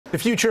The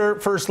future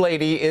First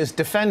Lady is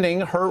defending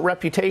her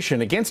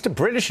reputation against a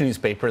British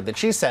newspaper that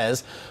she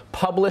says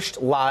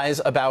published lies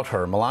about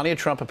her. Melania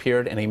Trump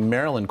appeared in a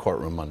Maryland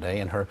courtroom Monday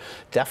in her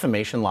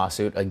defamation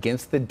lawsuit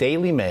against the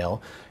Daily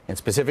Mail, and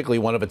specifically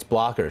one of its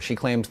bloggers. She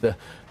claims the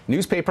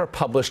newspaper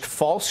published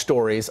false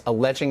stories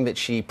alleging that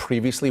she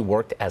previously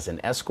worked as an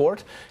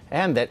escort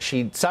and that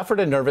she suffered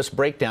a nervous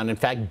breakdown, in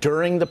fact,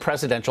 during the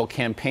presidential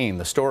campaign.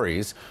 The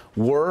stories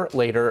were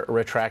later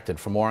retracted.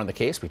 For more on the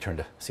case, we turn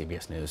to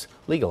CBS News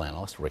legal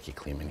analyst Rikki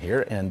Klieman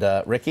here. And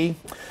Rikki,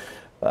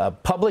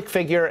 public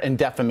figure and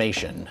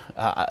defamation.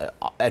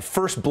 At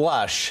first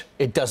blush,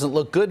 it doesn't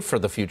look good for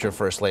the future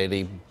First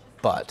Lady,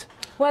 but...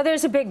 Well,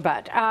 there's a big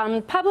but.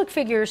 Public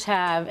figures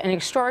have an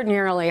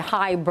extraordinarily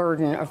high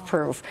burden of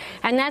proof,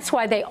 and that's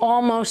why they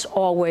almost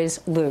always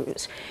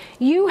lose.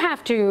 You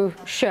have to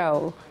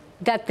show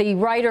that the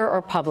writer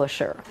or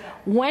publisher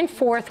went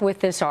forth with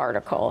this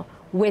article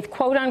with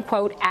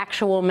quote-unquote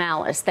actual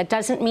malice. That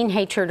doesn't mean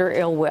hatred or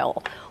ill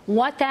will.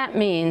 What that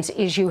means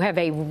is you have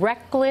a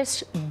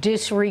reckless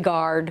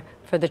disregard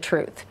for the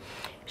truth.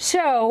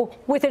 So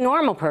with a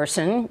normal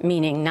person,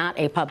 meaning not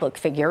a public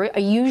figure, a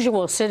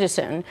usual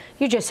citizen,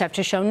 you just have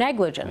to show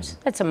negligence.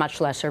 That's a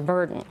much lesser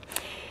burden.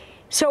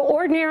 So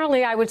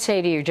ordinarily, I would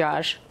say to you,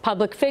 Josh,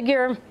 public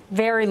figure,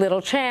 very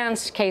little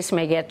chance, case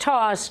may get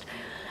tossed.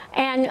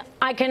 And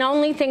I can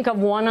only think of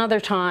one other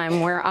time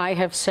where I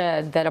have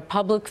said that a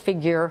public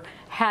figure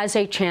has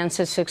a chance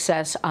of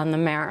success on the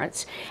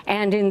merits.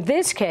 And in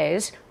this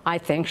case, I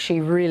think she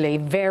really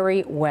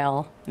very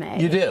well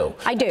may. You do?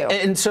 I do.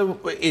 And so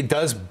it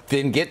does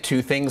then get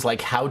to things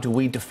like, how do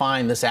we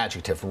define this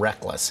adjective,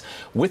 reckless?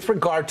 With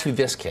regard to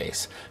this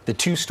case, the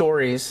two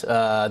stories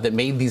that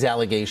made these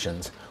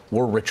allegations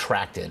were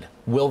retracted.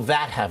 Will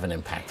that have an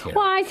impact here?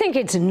 Well, I think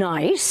it's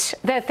nice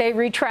that they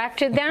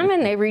retracted them,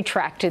 and they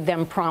retracted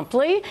them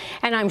promptly.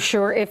 And I'm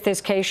sure if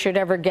this case should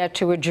ever get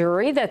to a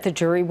jury, that the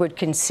jury would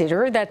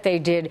consider that they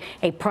did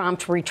a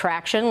prompt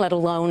retraction, let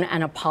alone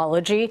an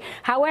apology.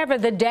 However,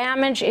 the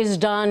damage is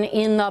done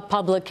in the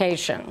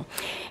publication.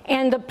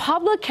 And the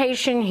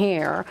publication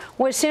here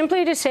was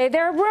simply to say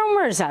there are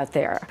rumors out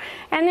there.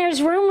 And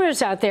there's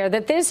rumors out there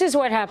that this is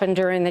what happened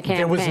during the campaign.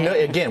 There was no,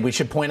 again, we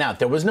should point out,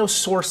 there was no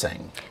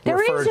sourcing. There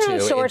is no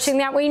sourcing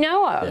that we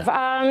know of.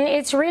 Yeah.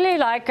 It's really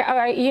like,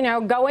 you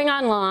know, going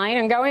online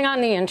and going on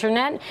the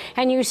internet,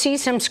 and you see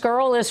some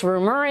scurrilous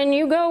rumor, and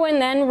you go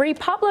and then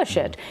republish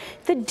it.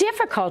 The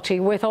difficulty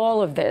with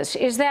all of this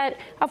is that,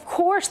 of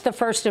course, the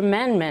First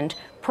Amendment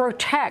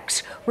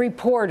protects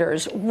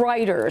reporters,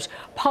 writers,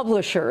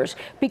 publishers,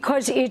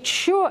 because it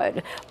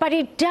should, but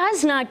it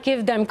does not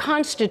give them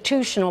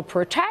constitutional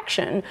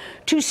protection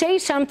to say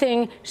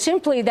something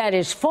simply that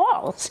is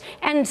false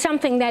and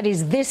something that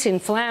is this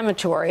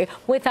inflammatory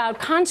without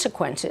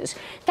consequences.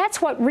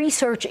 That's what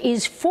research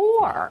is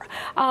for.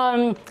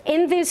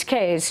 In this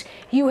case,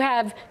 you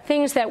have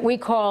things that we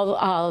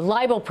call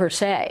libel per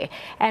se,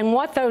 and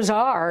what those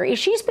are is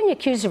she's being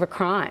accused of a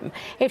crime.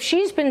 If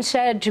she's been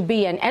said to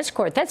be an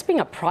escort, that's being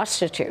a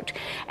prostitute,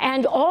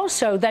 and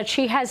also that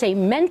she has a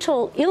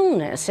mental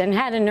illness and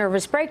had a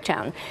nervous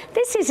breakdown.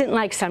 This isn't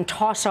like some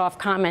toss-off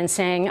comment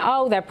saying,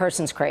 oh, that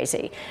person's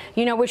crazy,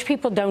 you know, which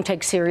people don't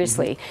take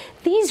seriously.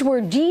 These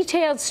were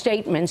detailed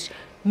statements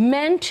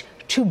meant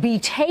to be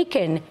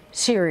taken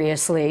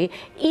seriously,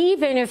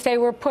 even if they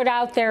were put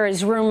out there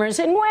as rumors.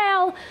 And,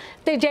 well,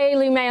 the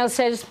Daily Mail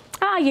says,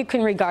 you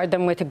can regard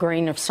them with a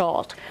grain of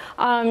salt.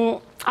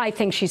 I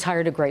think she's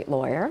hired a great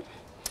lawyer.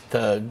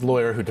 The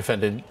lawyer who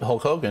defended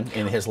Hulk Hogan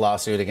in his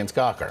lawsuit against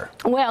Gawker.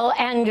 Well,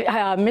 and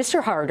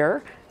Mr.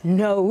 Harder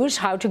knows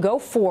how to go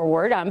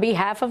forward on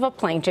behalf of a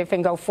plaintiff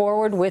and go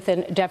forward with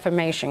a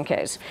defamation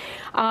case.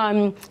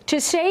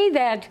 To say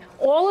that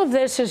all of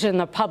this is in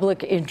the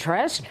public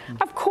interest,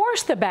 of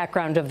course the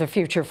background of the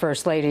future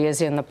First Lady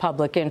is in the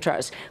public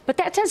interest, but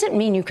that doesn't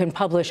mean you can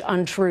publish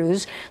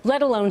untruths,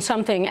 let alone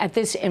something at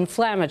this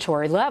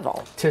inflammatory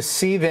level. To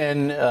see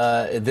then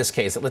this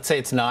case, let's say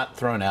it's not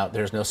thrown out,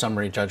 there's no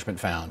summary judgment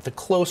found. The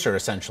closer,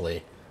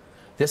 essentially,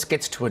 this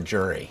gets to a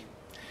jury,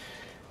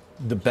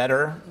 the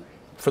better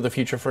for the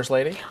future First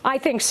Lady? I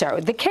think so.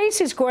 The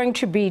case is going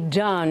to be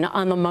done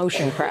on the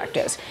motion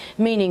practice,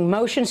 meaning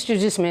motions to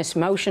dismiss,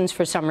 motions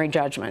for summary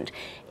judgment.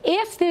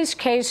 If this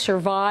case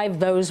survives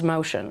those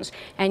motions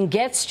and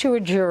gets to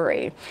a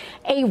jury,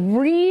 a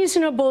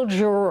reasonable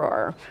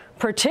juror,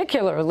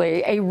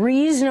 particularly a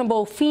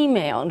reasonable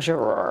female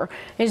juror,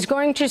 is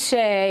going to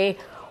say,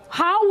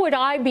 how would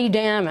I be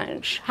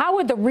damaged? How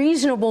would the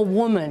reasonable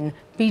woman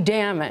be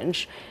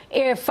damaged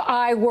if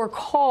I were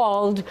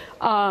called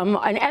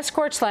an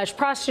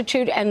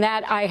escort/prostitute and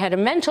that I had a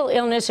mental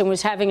illness and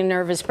was having a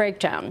nervous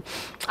breakdown?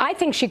 I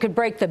think she could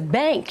break the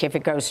bank if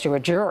it goes to a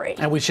jury.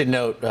 And we should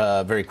note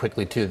very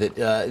quickly, too, that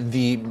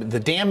the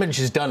damage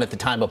is done at the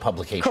time of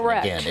publication.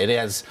 Correct. Again, it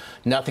has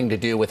nothing to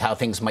do with how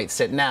things might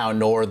sit now,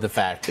 nor the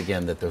fact,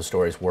 again, that those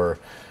stories were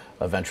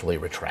eventually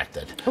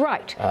retracted.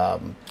 Right.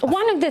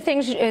 One of the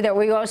things that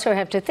we also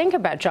have to think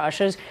about, Josh,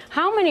 is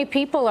how many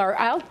people are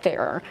out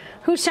there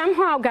who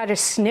somehow got a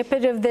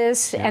snippet of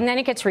this, and then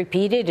it gets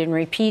repeated and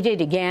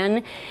repeated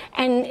again,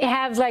 and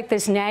have like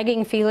this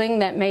nagging feeling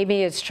that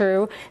maybe it's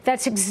true.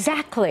 That's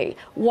exactly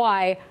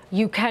why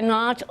you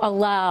cannot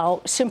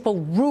allow simple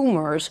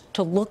rumors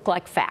to look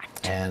like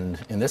fact. And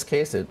in this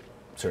case, it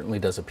certainly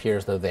does appear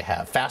as though they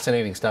have.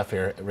 Fascinating stuff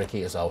here,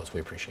 Rikki. As always,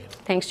 we appreciate it.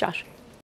 Thanks, Josh.